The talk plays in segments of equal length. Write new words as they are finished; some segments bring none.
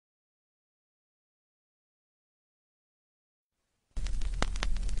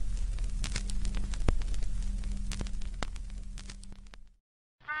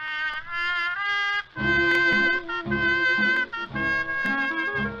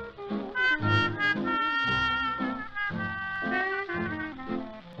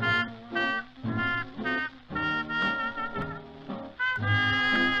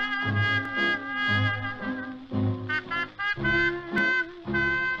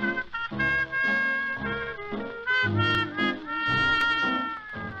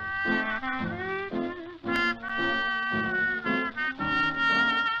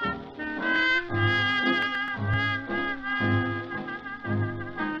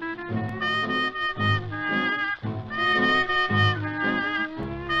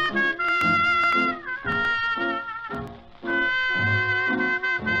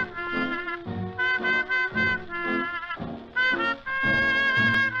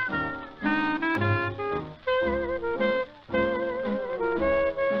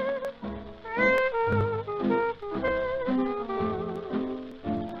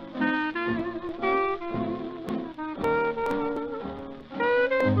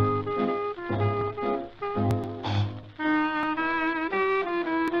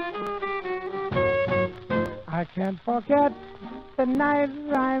can't forget the night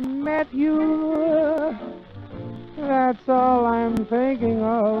I met you. That's all I'm thinking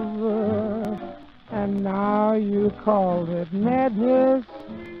of. And now you call it madness.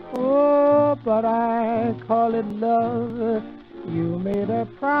 Oh, but I call it love. You made a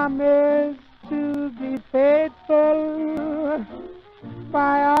promise to be faithful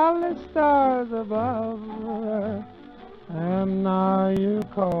by all the stars above. And now you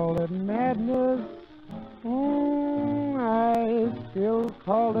call it madness. I still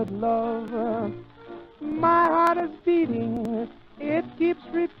call it love. My heart is beating, it keeps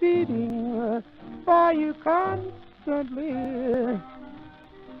repeating for you constantly.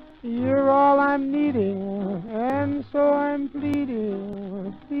 You're all I'm needing, and so I'm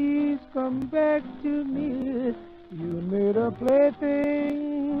pleading. Please come back to me. You made a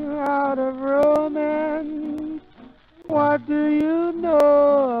plaything out of romance. What do you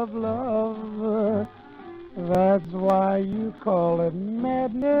know of love? That's why you call it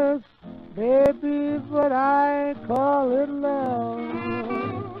madness, baby, but I call it love.